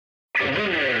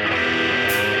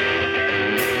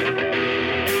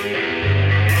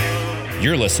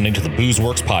You're listening to the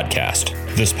BoozeWorks podcast.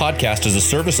 This podcast is a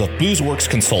service of BoozeWorks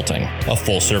Consulting, a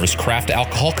full-service craft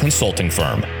alcohol consulting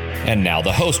firm. And now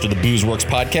the host of the BoozeWorks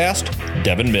podcast,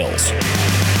 Devin Mills.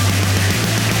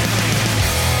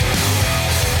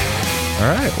 All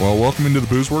right, well, welcome into the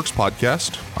BoozeWorks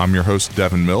podcast. I'm your host,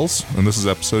 Devin Mills, and this is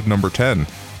episode number 10.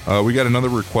 We got another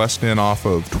request in off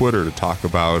of Twitter to talk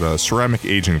about ceramic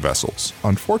aging vessels.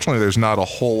 Unfortunately, there's not a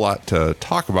whole lot to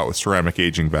talk about with ceramic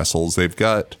aging vessels. They've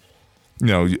got,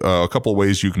 a couple of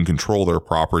ways you can control their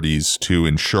properties to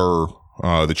ensure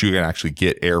that you can actually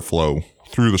get airflow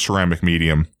through the ceramic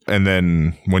medium. And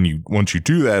then once you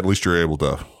do that, at least you're able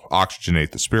to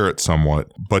oxygenate the spirit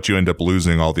somewhat, but you end up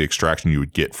losing all the extraction you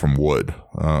would get from wood.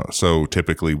 So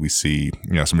typically we see,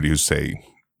 somebody who's, say,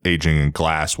 aging in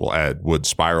glass will add wood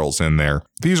spirals in there.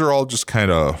 These are all just kind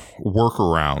of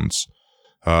workarounds.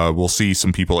 We'll see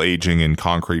some people aging in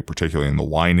concrete, particularly in the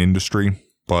wine industry.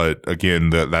 But again,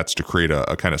 that's to create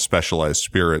a kind of specialized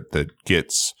spirit that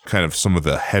gets kind of some of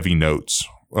the heavy notes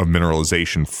of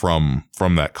mineralization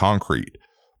from that concrete,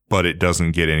 but it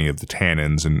doesn't get any of the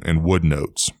tannins and wood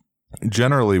notes.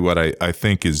 Generally, what I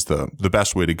think is the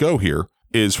best way to go here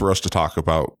is for us to talk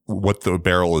about what the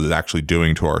barrel is actually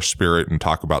doing to our spirit and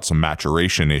talk about some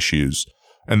maturation issues.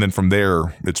 And then from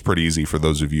there, it's pretty easy for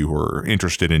those of you who are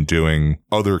interested in doing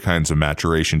other kinds of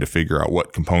maturation to figure out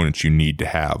what components you need to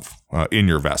have in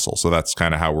your vessel. So that's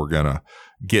kind of how we're going to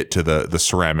get to the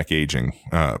ceramic aging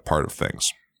part of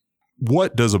things.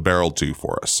 What does a barrel do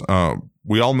for us?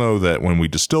 We all know that when we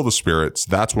distill the spirits,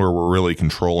 that's where we're really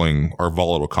controlling our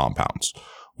volatile compounds.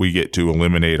 We get to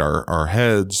eliminate our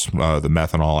heads, the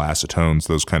methanol, acetones,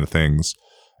 those kind of things.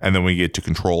 And then we get to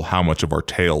control how much of our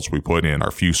tails we put in,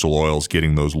 our fusel oils,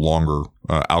 getting those longer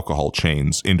alcohol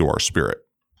chains into our spirit.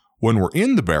 When we're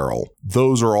in the barrel,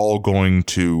 those are all going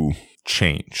to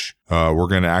change. We're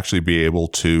going to actually be able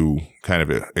to kind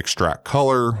of extract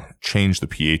color, change the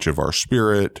pH of our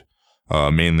spirit,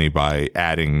 mainly by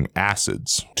adding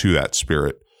acids to that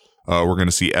spirit. We're going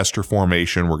to see ester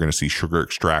formation. We're going to see sugar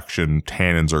extraction.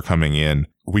 Tannins are coming in.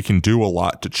 We can do a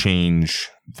lot to change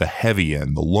the heavy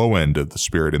end, the low end of the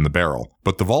spirit in the barrel.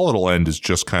 But the volatile end is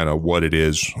just kind of what it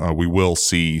is. We will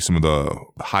see some of the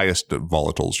highest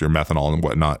volatiles, your methanol and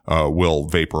whatnot, will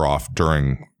vapor off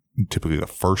during typically the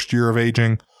first year of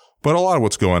aging. But a lot of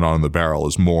what's going on in the barrel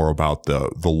is more about the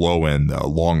low end, the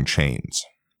long chains.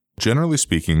 Generally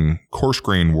speaking,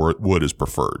 coarse-grained wood is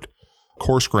preferred.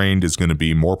 Coarse-grained is going to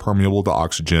be more permeable to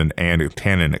oxygen and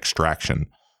tannin extraction.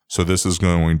 So this is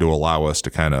going to allow us to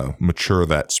kind of mature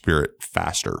that spirit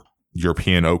faster.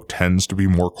 European oak tends to be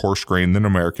more coarse-grained than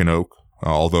American oak,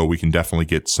 although we can definitely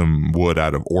get some wood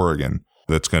out of Oregon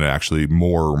that's going to actually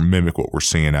more mimic what we're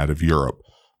seeing out of Europe.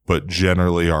 But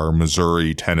generally our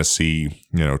Missouri, Tennessee,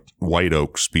 white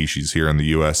oak species here in the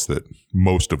U.S. that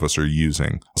most of us are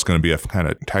using, it's going to be a kind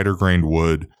of tighter grained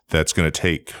wood that's going to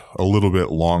take a little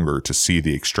bit longer to see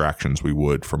the extractions we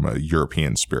would from a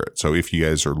European spirit. So if you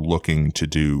guys are looking to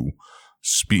do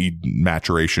speed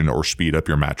maturation or speed up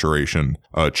your maturation,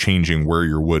 changing where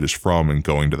your wood is from and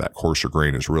going to that coarser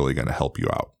grain is really going to help you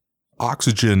out.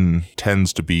 Oxygen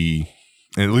tends to be,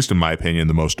 at least in my opinion,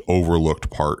 the most overlooked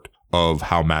part of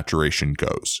how maturation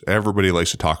goes. Everybody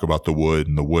likes to talk about the wood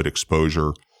and the wood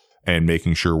exposure and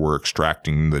making sure we're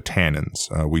extracting the tannins.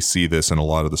 We see this in a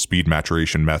lot of the speed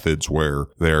maturation methods where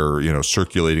they're,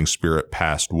 circulating spirit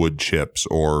past wood chips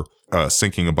or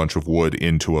sinking a bunch of wood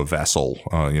into a vessel,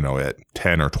 at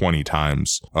 10 or 20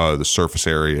 times the surface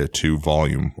area to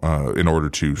volume in order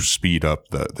to speed up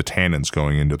the tannins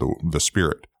going into the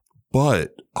spirit.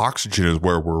 But oxygen is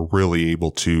where we're really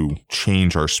able to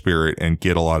change our spirit and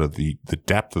get a lot of the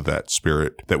depth of that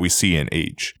spirit that we see in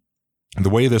age. The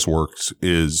way this works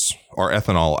is our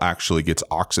ethanol actually gets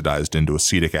oxidized into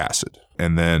acetic acid.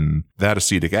 And then that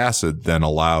acetic acid then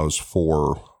allows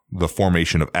for the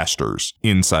formation of esters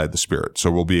inside the spirit.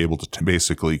 So we'll be able to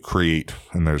basically create,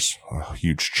 and there's a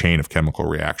huge chain of chemical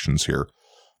reactions here.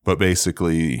 But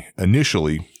basically,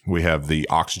 initially, we have the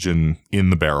oxygen in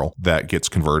the barrel that gets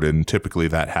converted, and typically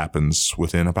that happens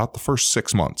within about the first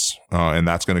 6 months. And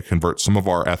that's going to convert some of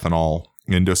our ethanol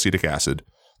into acetic acid.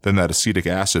 Then that acetic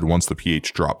acid, once the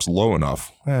pH drops low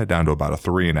enough, down to about a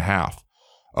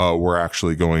 3.5, we're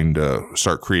actually going to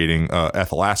start creating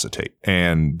ethyl acetate.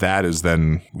 And that is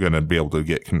then going to be able to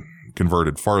get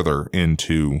converted farther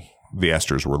into the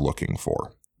esters we're looking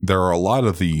for. There are a lot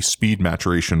of the speed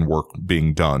maturation work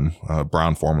being done.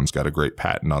 Brown-Forman's got a great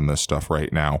patent on this stuff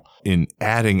right now in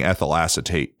adding ethyl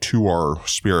acetate to our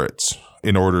spirits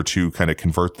in order to kind of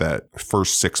convert that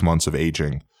first 6 months of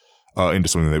aging into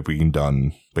something that we can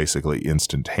done basically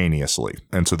instantaneously.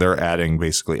 And so they're adding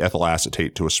basically ethyl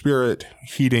acetate to a spirit,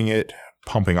 heating it,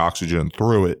 pumping oxygen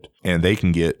through it, and they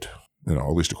can get,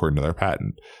 at least according to their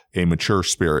patent, a mature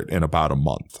spirit in about a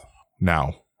month.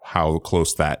 Now, how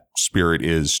close that spirit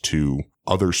is to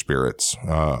other spirits,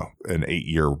 an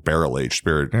 8-year barrel-aged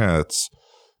spirit,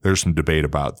 there's some debate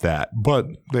about that, but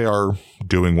they are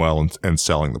doing well and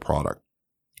selling the product.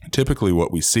 Typically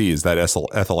what we see is that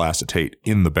ethyl acetate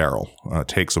in the barrel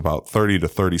takes about 30 to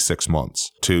 36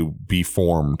 months to be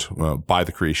formed by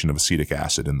the creation of acetic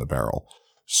acid in the barrel.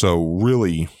 So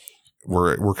really,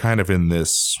 we're kind of in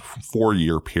this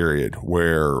 4-year period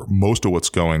where most of what's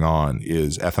going on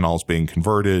is ethanol is being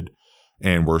converted,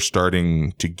 and we're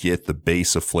starting to get the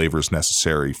base of flavors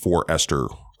necessary for ester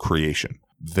creation.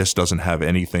 This doesn't have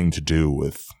anything to do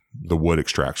with the wood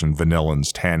extraction,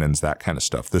 vanillins, tannins, that kind of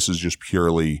stuff. This is just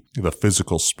purely the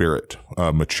physical spirit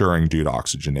maturing due to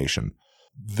oxygenation.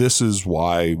 This is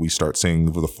why we start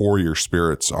seeing the 4-year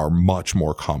spirits are much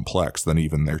more complex than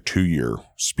even their 2-year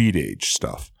speed age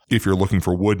stuff. If you're looking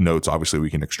for wood notes, obviously we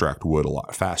can extract wood a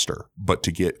lot faster, but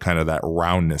to get kind of that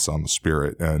roundness on the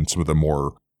spirit and some of the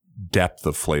more depth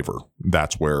of flavor,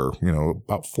 that's where,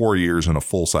 about 4 years in a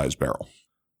full-size barrel.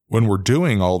 When we're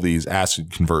doing all these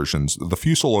acid conversions, the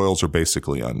fusel oils are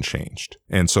basically unchanged.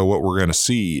 And so what we're going to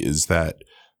see is that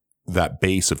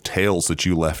base of tails that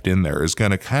you left in there is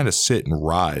going to kind of sit and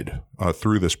ride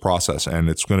through this process. And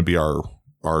it's going to be our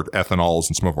ethanols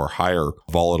and some of our higher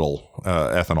volatile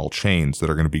ethanol chains that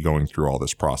are going to be going through all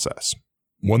this process.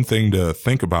 One thing to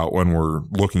think about when we're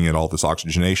looking at all this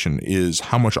oxygenation is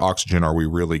how much oxygen are we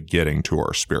really getting to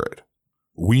our spirit?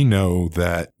 We know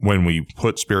that when we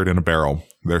put spirit in a barrel,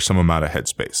 there's some amount of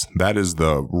headspace. That is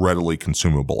the readily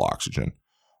consumable oxygen.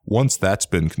 Once that's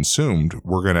been consumed,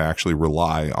 we're going to actually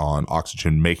rely on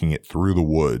oxygen making it through the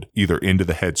wood, either into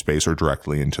the headspace or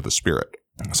directly into the spirit.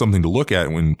 Something to look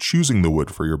at when choosing the wood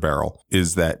for your barrel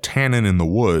is that tannin in the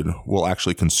wood will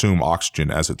actually consume oxygen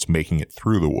as it's making it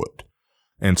through the wood.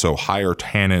 And so higher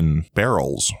tannin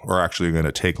barrels are actually going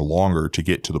to take longer to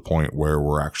get to the point where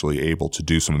we're actually able to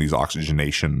do some of these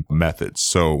oxygenation methods.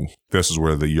 So this is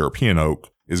where the European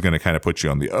oak is going to kind of put you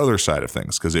on the other side of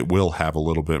things, because it will have a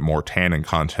little bit more tannin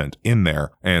content in there.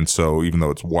 And so even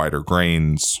though it's wider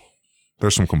grains,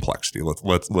 there's some complexity.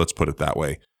 Let's put it that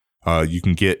way. You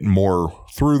can get more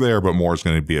through there, but more is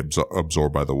going to be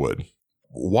absorbed by the wood.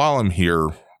 While I'm here,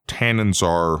 tannins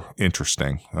are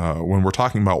interesting. When we're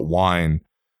talking about wine,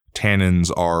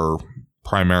 tannins are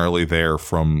primarily there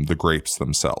from the grapes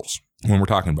themselves. When we're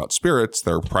talking about spirits,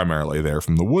 they're primarily there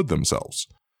from the wood themselves.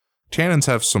 Tannins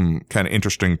have some kind of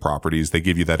interesting properties. They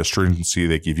give you that astringency.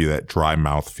 They give you that dry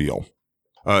mouth feel.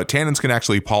 Tannins can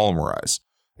actually polymerize,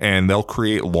 and they'll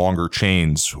create longer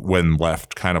chains when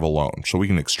left kind of alone. So we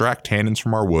can extract tannins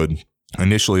from our wood.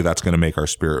 Initially, that's going to make our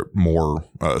spirit more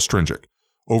astringent.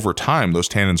 Over time, those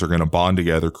tannins are going to bond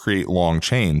together, create long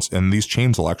chains, and these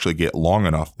chains will actually get long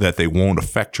enough that they won't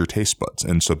affect your taste buds.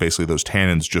 And so basically those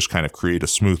tannins just kind of create a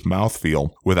smooth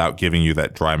mouthfeel without giving you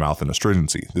that dry mouth and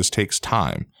astringency. This takes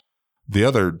time. The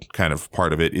other kind of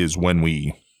part of it is when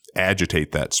we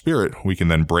agitate that spirit, we can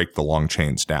then break the long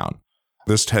chains down.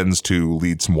 This tends to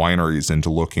lead some wineries into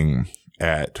looking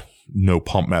at no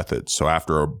pump methods. So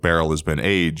after a barrel has been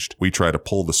aged, we try to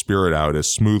pull the spirit out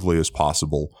as smoothly as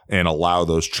possible and allow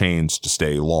those chains to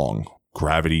stay long.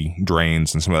 Gravity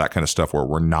drains and some of that kind of stuff where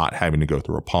we're not having to go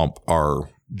through a pump are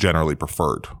generally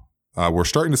preferred. We're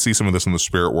starting to see some of this in the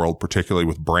spirit world, particularly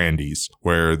with brandies,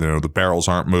 where the barrels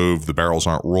aren't moved, the barrels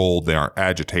aren't rolled, they aren't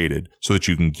agitated, so that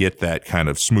you can get that kind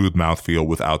of smooth mouthfeel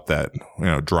without that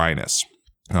dryness.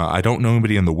 I don't know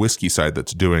anybody on the whiskey side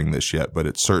that's doing this yet, but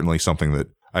it's certainly something that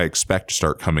I expect to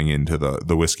start coming into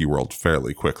the whiskey world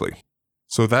fairly quickly.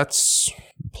 So that's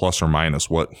plus or minus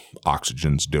what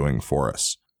oxygen's doing for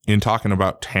us. In talking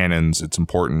about tannins, it's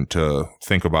important to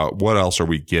think about what else are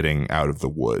we getting out of the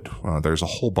wood. There's a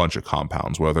whole bunch of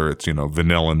compounds, whether it's,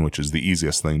 vanillin, which is the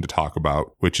easiest thing to talk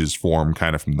about, which is formed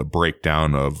kind of from the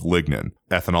breakdown of lignin.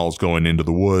 Ethanol is going into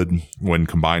the wood. When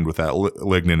combined with that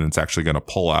lignin, it's actually going to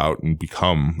pull out and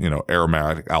become,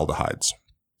 aromatic aldehydes.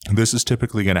 This is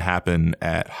typically going to happen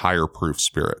at higher proof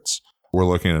spirits. We're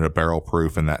looking at a barrel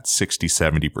proof in that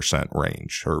 60-70%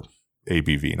 range, or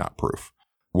ABV, not proof.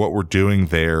 What we're doing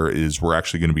there is we're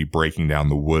actually going to be breaking down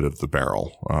the wood of the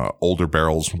barrel. Older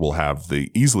barrels will have the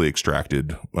easily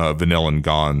extracted vanillin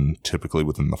gone typically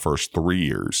within the first 3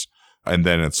 years. And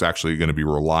then it's actually going to be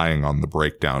relying on the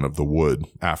breakdown of the wood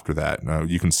after that.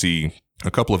 You can see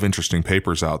a couple of interesting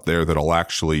papers out there that'll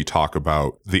actually talk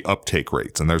about the uptake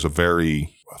rates. And there's a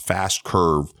very fast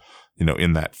curve,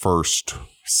 in that first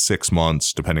 6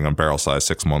 months, depending on barrel size,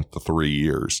 6 months to 3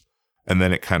 years. And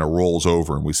then it kind of rolls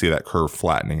over and we see that curve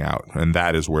flattening out. And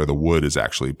that is where the wood is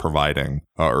actually providing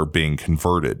or being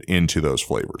converted into those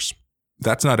flavors.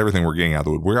 That's not everything we're getting out of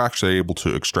the wood. We're actually able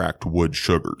to extract wood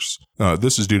sugars.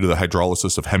 This is due to the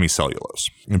hydrolysis of hemicellulose.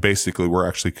 And basically, we're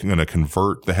actually going to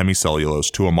convert the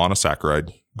hemicellulose to a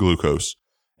monosaccharide, glucose,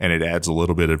 and it adds a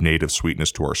little bit of native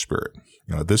sweetness to our spirit.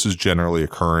 This is generally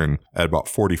occurring at about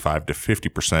 45 to 50%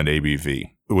 ABV,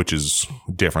 which is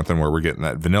different than where we're getting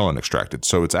that vanillin extracted.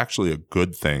 So it's actually a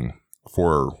good thing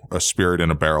for a spirit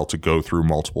in a barrel to go through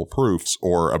multiple proofs,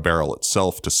 or a barrel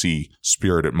itself to see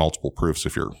spirit at multiple proofs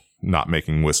if you're not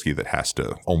making whiskey that has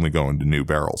to only go into new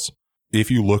barrels. If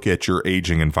you look at your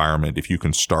aging environment, if you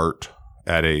can start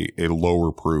at a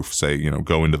lower proof, say,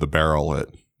 go into the barrel at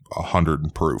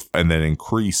 100 proof and then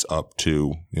increase up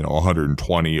to,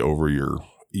 120 over your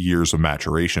years of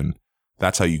maturation,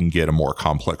 that's how you can get a more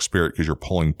complex spirit, because you're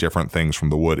pulling different things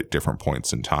from the wood at different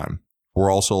points in time.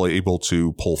 We're also able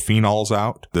to pull phenols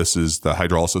out. This is the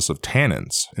hydrolysis of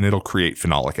tannins, and it'll create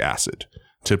phenolic acid.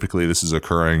 Typically, this is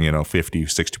occurring, 50,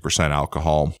 60%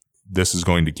 alcohol. This is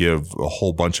going to give a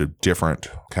whole bunch of different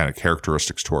kind of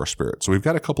characteristics to our spirit. So we've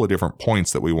got a couple of different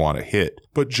points that we want to hit,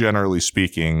 but generally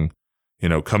speaking,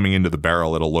 coming into the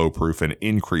barrel at a low proof and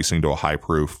increasing to a high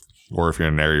proof, or if you're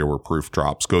in an area where proof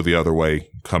drops, go the other way,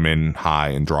 come in high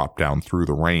and drop down through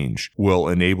the range, will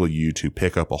enable you to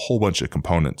pick up a whole bunch of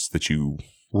components that you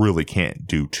really can't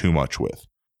do too much with.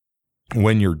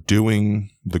 When you're doing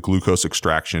the glucose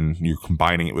extraction, you're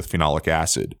combining it with phenolic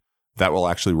acid, that will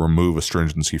actually remove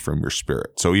astringency from your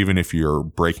spirit. So even if you're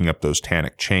breaking up those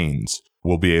tannic chains,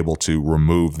 we'll be able to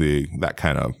remove that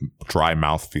kind of dry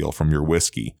mouthfeel from your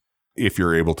whiskey if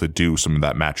you're able to do some of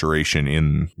that maturation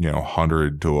in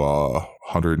 100 to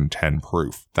 110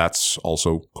 proof. That's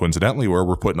also coincidentally where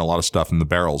we're putting a lot of stuff in the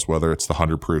barrels, whether it's the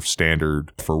 100 proof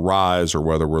standard for rye or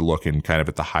whether we're looking kind of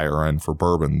at the higher end for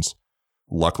bourbons.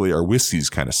 Luckily, our whiskeys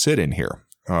kind of sit in here.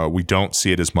 We don't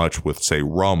see it as much with, say,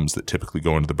 rums that typically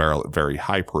go into the barrel at very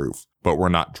high proof, but we're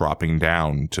not dropping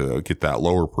down to get that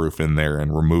lower proof in there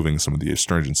and removing some of the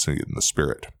astringency in the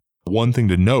spirit. One thing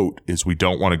to note is we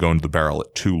don't want to go into the barrel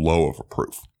at too low of a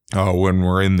proof. When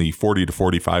we're in the 40 to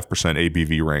 45%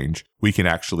 ABV range, we can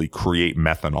actually create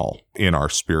methanol in our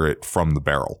spirit from the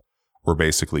barrel. We're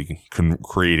basically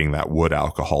creating that wood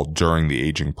alcohol during the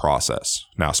aging process.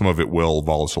 Now, some of it will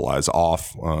volatilize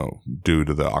off due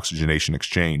to the oxygenation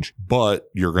exchange, but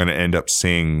you're going to end up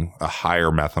seeing a higher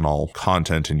methanol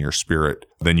content in your spirit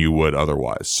than you would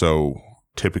otherwise. So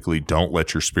typically don't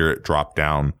let your spirit drop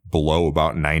down below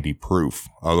about 90 proof.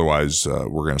 Otherwise,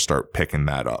 we're going to start picking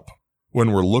that up.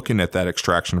 When we're looking at that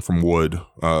extraction from wood,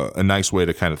 a nice way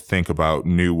to kind of think about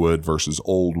new wood versus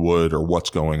old wood or what's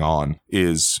going on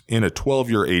is in a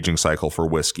 12-year aging cycle for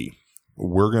whiskey,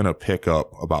 we're going to pick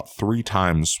up about 3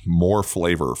 times more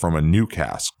flavor from a new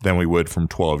cask than we would from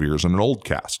 12 years in an old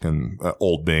cask, and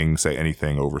old being, say,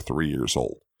 anything over 3 years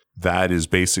old. That is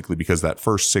basically because that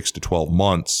first 6 to 12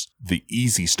 months, the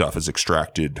easy stuff is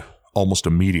extracted almost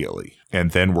immediately,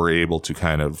 and then we're able to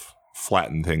kind of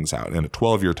flatten things out. In a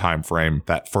 12-year time frame,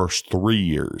 that first 3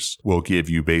 years will give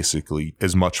you basically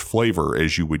as much flavor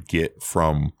as you would get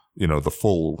from, the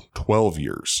full 12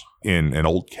 years in an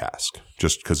old cask,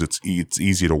 just because it's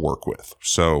easy to work with.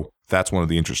 So that's one of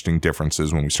the interesting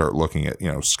differences when we start looking at,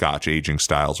 Scotch aging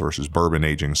styles versus bourbon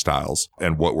aging styles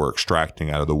and what we're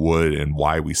extracting out of the wood and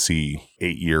why we see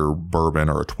 8-year bourbon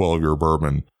or a 12-year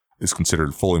bourbon is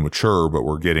considered fully mature, but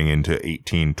we're getting into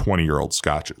 18, 20-year-old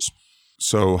scotches.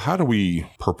 So how do we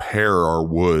prepare our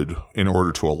wood in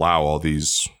order to allow all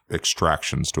these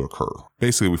extractions to occur?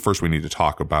 Basically, we need to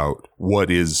talk about what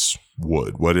is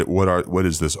wood. What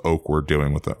is this oak we're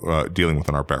dealing with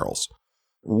in our barrels?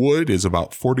 Wood is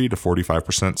about 40 to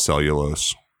 45%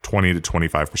 cellulose, 20 to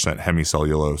 25%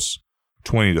 hemicellulose,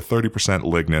 20 to 30%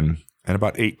 lignin, and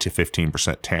about 8 to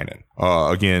 15% tannin.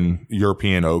 Again,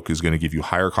 European oak is going to give you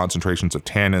higher concentrations of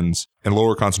tannins and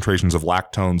lower concentrations of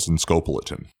lactones and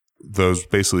scopolamine. Those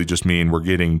basically just mean we're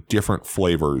getting different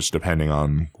flavors depending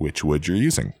on which wood you're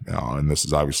using. And this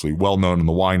is obviously well known in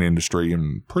the wine industry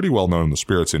and pretty well known in the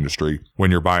spirits industry.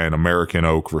 When you're buying American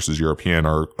oak versus European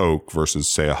oak versus,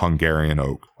 say, a Hungarian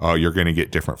oak, you're going to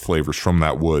get different flavors from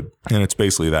that wood. And it's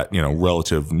basically that,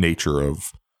 relative nature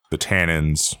of the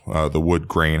tannins, the wood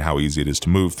grain, how easy it is to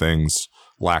move things,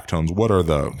 lactones, what are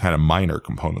the kind of minor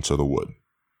components of the wood.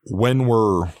 When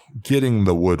we're getting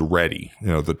the wood ready,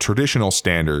 the traditional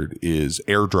standard is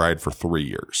air dried for 3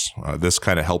 years. This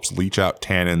kind of helps leach out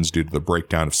tannins due to the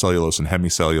breakdown of cellulose and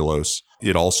hemicellulose.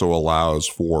 It also allows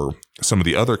for some of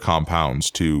the other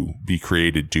compounds to be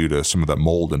created due to some of the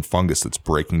mold and fungus that's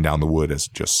breaking down the wood as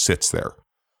it just sits there.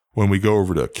 When we go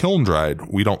over to kiln dried,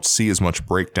 we don't see as much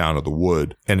breakdown of the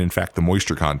wood. And in fact, the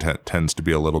moisture content tends to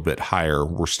be a little bit higher.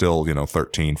 We're still,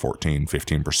 13, 14,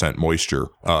 15% moisture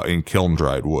in kiln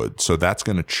dried wood. So that's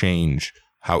going to change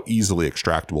how easily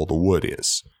extractable the wood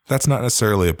is. That's not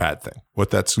necessarily a bad thing. What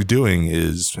that's doing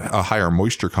is a higher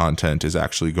moisture content is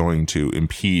actually going to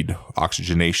impede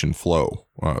oxygenation flow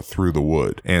through the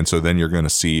wood. And so then you're going to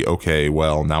see, okay,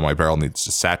 well, now my barrel needs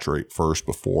to saturate first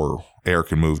before air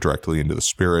can move directly into the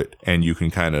spirit. And you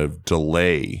can kind of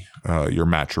delay your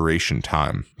maturation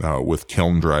time with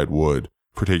kiln dried wood.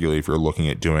 Particularly if you're looking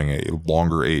at doing a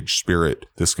longer age spirit,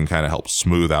 this can kind of help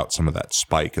smooth out some of that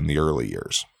spike in the early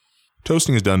years.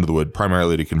 Toasting is done to the wood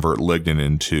primarily to convert lignin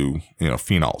into,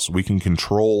 phenols. We can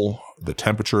control the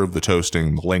temperature of the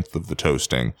toasting, the length of the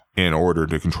toasting, in order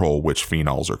to control which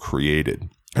phenols are created.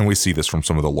 And we see this from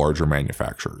some of the larger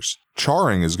manufacturers.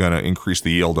 Charring is going to increase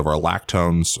the yield of our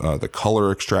lactones, the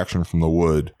color extraction from the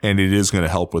wood, and it is going to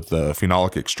help with the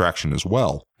phenolic extraction as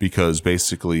well, because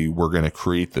basically we're going to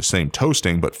create the same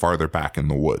toasting, but farther back in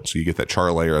the wood. So you get that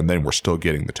char layer, and then we're still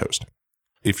getting the toasting.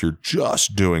 If you're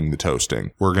just doing the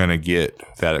toasting, we're going to get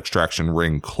that extraction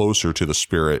ring closer to the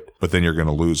spirit, but then you're going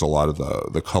to lose a lot of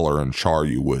the color and char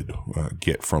you would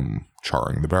get from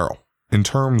charring the barrel. In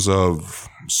terms of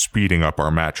speeding up our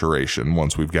maturation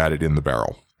once we've got it in the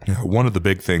barrel, one of the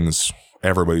big things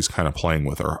everybody's kind of playing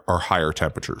with are higher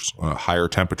temperatures. Higher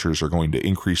temperatures are going to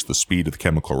increase the speed of the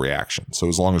chemical reaction. So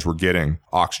as long as we're getting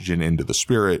oxygen into the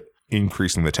spirit,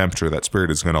 increasing the temperature of that spirit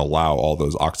is going to allow all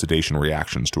those oxidation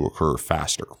reactions to occur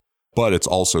faster. But it's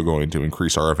also going to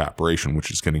increase our evaporation, which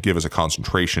is going to give us a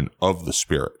concentration of the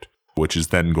spirit, which is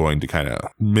then going to kind of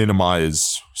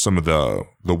minimize some of the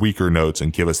weaker notes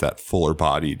and give us that fuller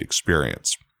bodied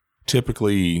experience.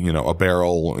 Typically, a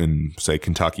barrel in, say,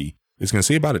 Kentucky is going to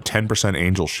see about a 10%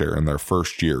 angel share in their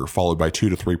first year, followed by 2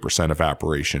 to 3%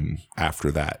 evaporation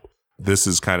after that. This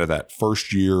is kind of that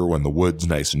first year when the wood's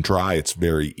nice and dry. It's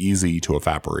very easy to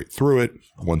evaporate through it.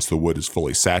 Once the wood is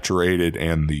fully saturated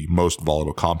and the most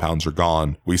volatile compounds are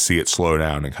gone, we see it slow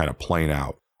down and kind of plane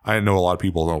out. I know a lot of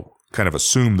people don't kind of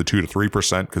assume the 2 to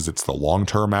 3% because it's the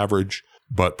long-term average,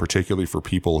 but particularly for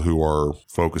people who are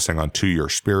focusing on 2-year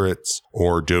spirits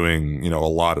or doing, a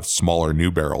lot of smaller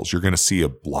new barrels, you're going to see a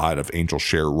lot of angel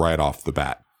share right off the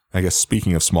bat. I guess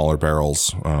speaking of smaller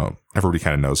barrels, everybody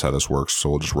kind of knows how this works, so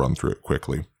we'll just run through it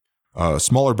quickly.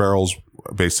 Smaller barrels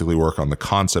basically work on the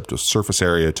concept of surface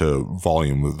area to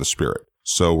volume of the spirit.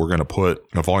 So we're going to put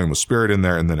a volume of spirit in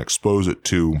there and then expose it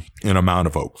to an amount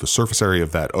of oak. The surface area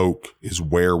of that oak is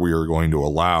where we are going to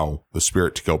allow the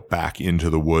spirit to go back into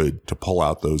the wood to pull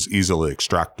out those easily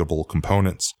extractable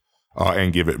components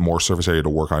and give it more surface area to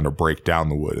work on to break down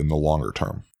the wood in the longer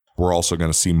term. We're also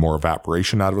going to see more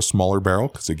evaporation out of a smaller barrel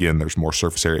because, again, there's more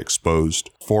surface area exposed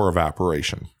for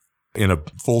evaporation. In a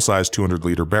full-size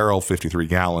 200-liter barrel,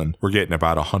 53-gallon, we're getting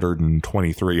about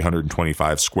 123,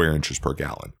 125 square inches per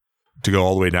gallon. To go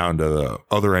all the way down to the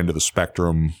other end of the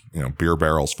spectrum, beer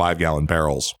barrels, 5-gallon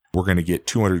barrels, we're going to get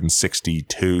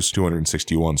 262,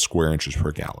 261 square inches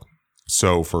per gallon.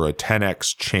 So for a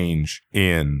 10x change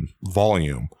in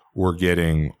volume, we're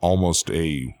getting almost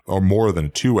or more than a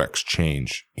 2x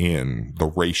change in the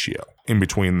ratio. In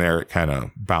between there, it kind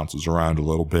of bounces around a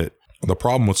little bit. The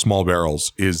problem with small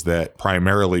barrels is that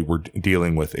primarily we're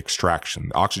dealing with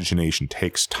extraction. Oxygenation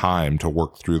takes time to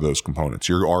work through those components.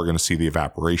 You are going to see the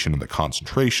evaporation and the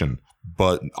concentration,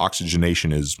 but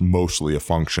oxygenation is mostly a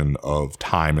function of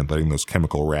time and letting those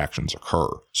chemical reactions occur.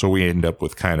 So we end up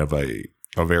with kind of a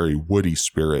very woody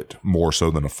spirit more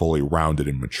so than a fully rounded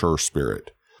and mature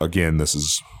spirit. Again, this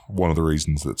is one of the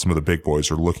reasons that some of the big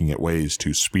boys are looking at ways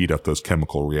to speed up those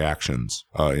chemical reactions,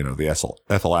 the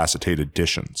ethyl acetate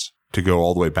additions. To go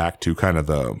all the way back to kind of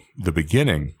the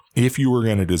beginning, if you were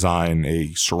going to design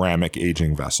a ceramic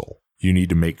aging vessel, you need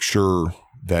to make sure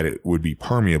that it would be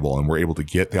permeable and we're able to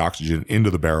get the oxygen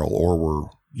into the barrel, or we're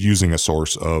using a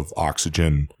source of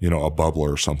oxygen, a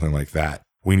bubbler or something like that.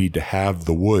 We need to have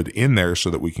the wood in there so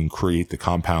that we can create the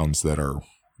compounds that are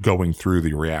going through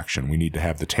the reaction. We need to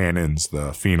have the tannins,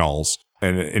 the phenols,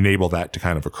 and enable that to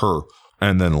kind of occur.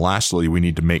 And then lastly, we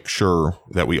need to make sure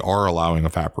that we are allowing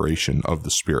evaporation of the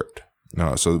spirit.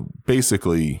 So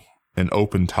basically, an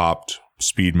open-topped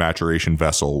speed maturation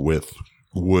vessel with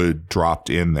wood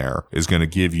dropped in there is going to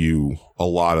give you a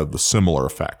lot of the similar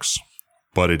effects.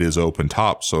 But it is open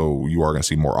top, so you are going to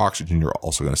see more oxygen. You're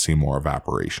also going to see more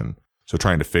evaporation. So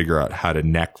trying to figure out how to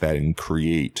neck that and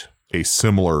create a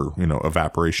similar,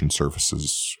 evaporation surface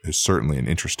is certainly an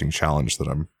interesting challenge that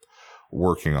I'm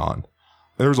working on.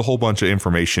 There's a whole bunch of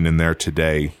information in there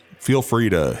today. Feel free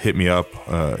to hit me up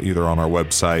either on our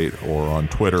website or on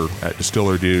Twitter at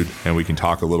Distiller Dude, and we can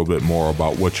talk a little bit more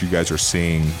about what you guys are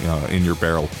seeing in your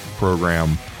barrel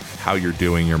program, how you're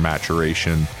doing your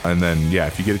maturation. And then,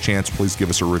 if you get a chance, please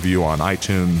give us a review on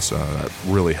iTunes. That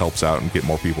really helps out and get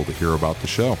more people to hear about the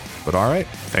show. But all right,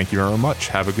 thank you very much.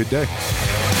 Have a good day.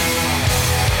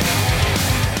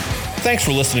 Thanks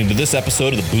for listening to this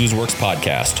episode of the BoozeWorks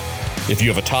podcast. If you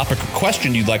have a topic or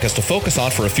question you'd like us to focus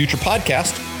on for a future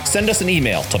podcast, send us an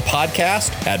email to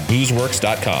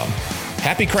podcast@boozeworks.com.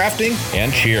 Happy crafting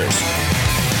and cheers.